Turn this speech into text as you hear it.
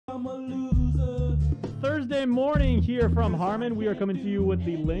Thursday morning here from Harmon. We are coming to you with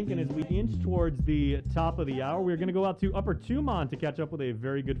the link, and as we inch towards the top of the hour, we're going to go out to Upper Tumon to catch up with a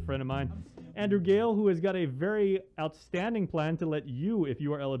very good friend of mine, Andrew Gale, who has got a very outstanding plan to let you, if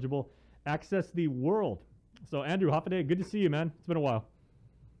you are eligible, access the world. So, Andrew, Hoffaday, good to see you, man. It's been a while.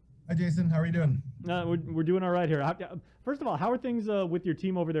 Hi, Jason. How are you doing? We're doing all right here. First of all, how are things with your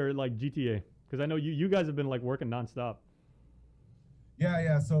team over there, like GTA? Because I know you guys have been like working nonstop.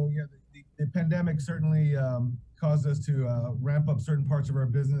 Yeah. So the pandemic certainly caused us to ramp up certain parts of our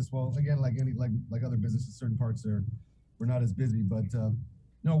business. Well, again, like other businesses, certain parts we're not as busy. But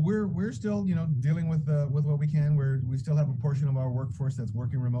no, we're still dealing with what we can. We still have a portion of our workforce that's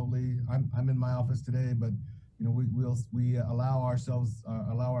working remotely. I'm in my office today, but we allow our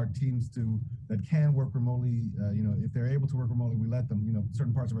teams that can work remotely. If they're able to work remotely, we let them.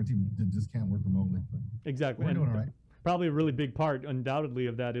 Certain parts of our team just can't work remotely. But exactly. We're doing all right. Probably a really big part, undoubtedly,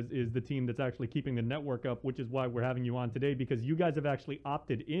 of that is the team that's actually keeping the network up, which is why we're having you on today, because you guys have actually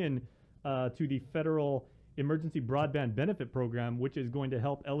opted in to the federal emergency broadband benefit program, which is going to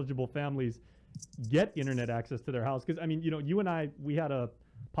help eligible families get internet access to their house. Because, I mean, you and I, we had a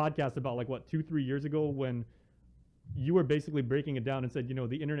podcast about 2-3 years ago when you were basically breaking it down and said,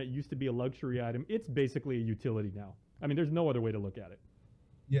 the internet used to be a luxury item. It's basically a utility now. I mean, there's no other way to look at it.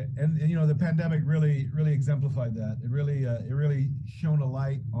 Yeah, and the pandemic really exemplified that. It really shone a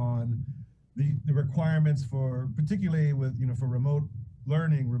light on the requirements for, particularly with for remote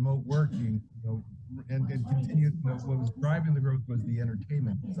learning, remote working, and continued. What was driving the growth was the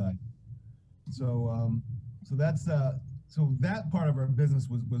entertainment side. So that part of our business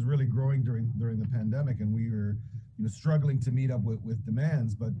was really growing during the pandemic, and we were struggling to meet up with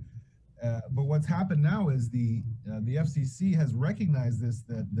demands, but what's happened now is the FCC has recognized this,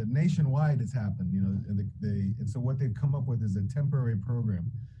 that nationwide it's happened, and so what they've come up with is a temporary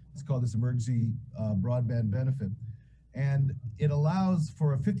program. It's called this emergency broadband benefit, and it allows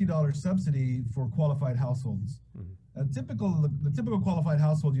for a $50 subsidy for qualified households. Mm-hmm. The typical qualified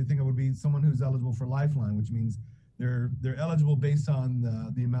household you think it would be someone who's eligible for Lifeline, which means they're eligible based on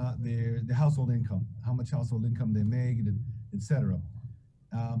the amount the household income, how much household income they make, etc.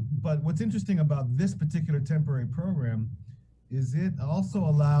 But what's interesting about this particular temporary program is it also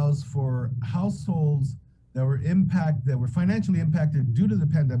allows for households that were financially impacted due to the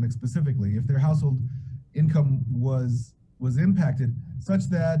pandemic, specifically if their household income was impacted, such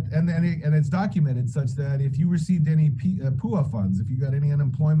that and it's documented such that if you received any PUA funds, if you got any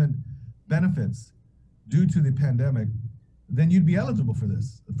unemployment benefits due to the pandemic, then you'd be eligible for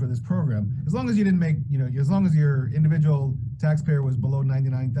this program, as long as you didn't make, as long as your individual taxpayer was below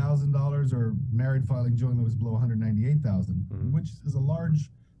 $99,000 or married filing jointly was below $198,000, mm-hmm. which is a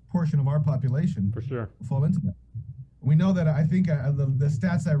large portion of our population. For sure, fall into that. We know that I think the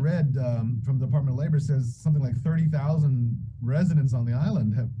stats I read from the Department of Labor says something like 30,000 residents on the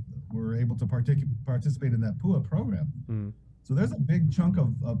island were able to participate in that PUA program. Mm-hmm. So there's a big chunk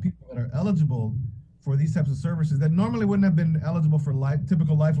of people that are eligible for these types of services that normally wouldn't have been eligible for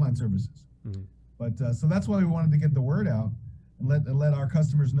typical Lifeline services. Mm-hmm. But so that's why we wanted to get the word out and let our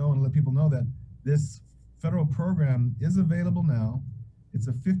customers know and let people know that this federal program is available now. It's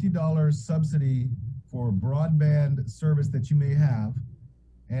a $50 subsidy for broadband service that you may have,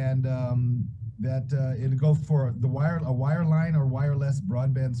 and it'll go for a wireline or wireless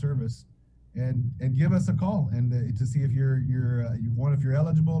broadband service. And give us a call and to see if you're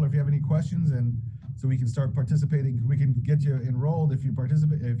eligible or if you have any questions, and so we can start participating. We can get you enrolled if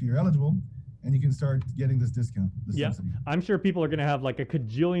you're eligible, and you can start getting this discount. Subsidy. I'm sure people are going to have like a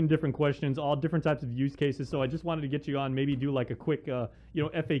cajillion different questions, all different types of use cases. So I just wanted to get you on, maybe do like a quick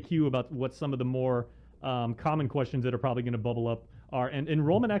FAQ about what some of the more common questions that are probably going to bubble up are. And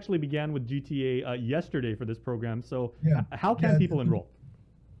enrollment actually began with GTA yesterday for this program. So how can people enroll?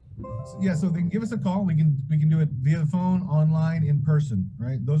 Yeah, so they can give us a call. We can do it via the phone, online, in person.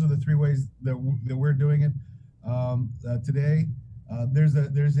 Right, those are the three ways that we're doing it today. There's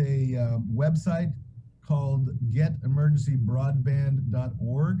a website called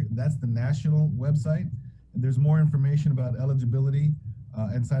getemergencybroadband.org. That's the national website, and there's more information about eligibility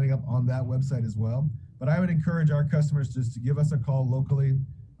and signing up on that website as well. But I would encourage our customers just to give us a call locally.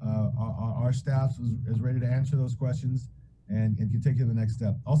 Our staff is ready to answer those questions and can take you to the next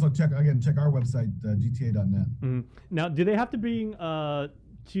step. Also, check our website, gta.net. Mm-hmm. Now, do they have to bring to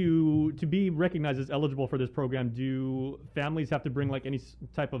be recognized as eligible for this program? Do families have to bring like any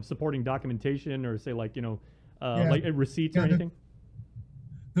type of supporting documentation, or say like like a receipt or anything?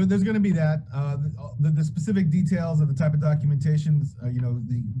 There's going to be that. The specific details of the type of documentations,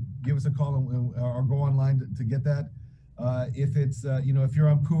 give us a call or go online to get that. If it's if you're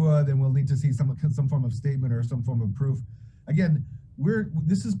on PUA, then we'll need to see some form of statement or some form of proof. Again,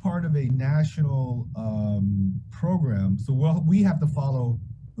 this is part of a national program, so we have to follow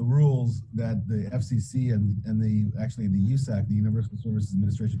the rules that the FCC and the USAC, the Universal Services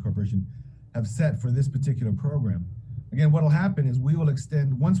Administration Corporation, have set for this particular program. Again, what will happen is we will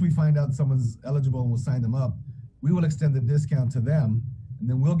extend, once we find out someone's eligible and we'll sign them up, we will extend the discount to them, and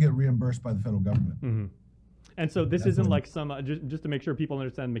then we'll get reimbursed by the federal government. Mm-hmm. And so this isn't like some, just to make sure people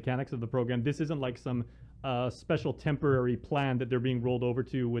understand the mechanics of the program, this isn't like some special temporary plan that they're being rolled over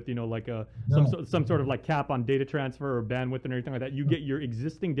to with, like some sort of like cap on data transfer or bandwidth and everything like that. You get your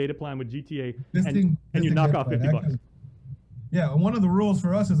existing data plan with GTA and you knock off $50. Yeah, one of the rules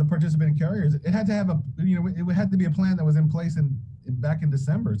for us as a participating carrier is it had to have it had to be a plan that was in place back in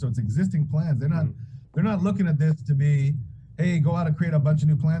December. So it's existing plans. They're not looking at this to be, hey, go out and create a bunch of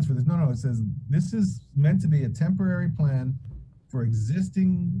new plans for this. No, it says this is meant to be a temporary plan for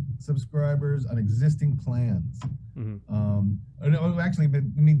existing subscribers on existing plans. Actually,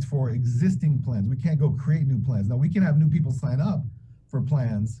 it means for existing plans. We can't go create new plans. Now, we can have new people sign up for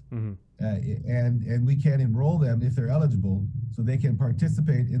plans, and we can enroll them if they're eligible, so they can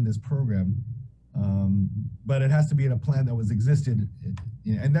participate in this program. But it has to be in a plan that was existed,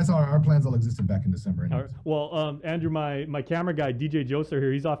 and that's our plans all existed back in December. Right. Well, Andrew, my camera guy, DJ Joseph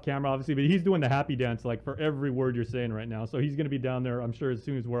here, he's off camera obviously, but he's doing the happy dance like for every word you're saying right now. So he's going to be down there, I'm sure, as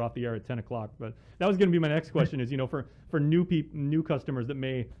soon as we're off the air at 10 o'clock. But that was going to be my next question: is for new customers that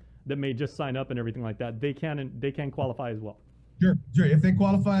may just sign up and everything like that, they can qualify as well. Sure. If they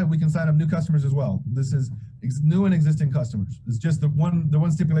qualify, we can sign up new customers as well. This is new and existing customers. It's just the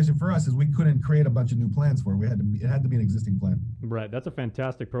one stipulation for us is we couldn't create a bunch of new plans for it. It had to be an existing plan. Right. That's a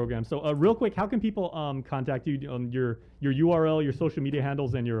fantastic program. So real quick, how can people contact you on your URL, your social media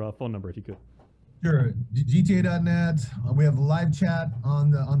handles, and your phone number, if you could? Sure. GTA.net. We have live chat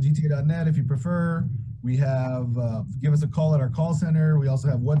on GTA.net if you prefer. We have give us a call at our call center. We also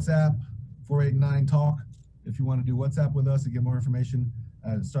have WhatsApp 489-TALK. If you want to do WhatsApp with us to get more information,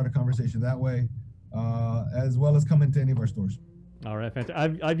 start a conversation that way, as well as come into any of our stores. All right,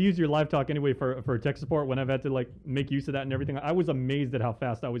 fantastic. I've used your live talk anyway for tech support when I've had to make use of that and everything. I was amazed at how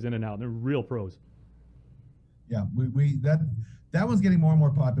fast I was in and out. They're real pros. Yeah, that one's getting more and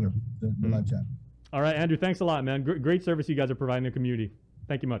more popular, the live chat. All right, Andrew, thanks a lot, man. Great service you guys are providing the community.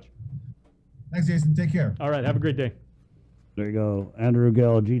 Thank you much. Thanks, Jason. Take care. All right, have a great day. There you go. Andrew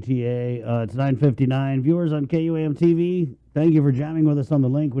Gill, GTA. It's 9:59. Viewers on KUAM TV, thank you for jamming with us on the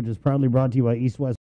link, which is proudly brought to you by East West.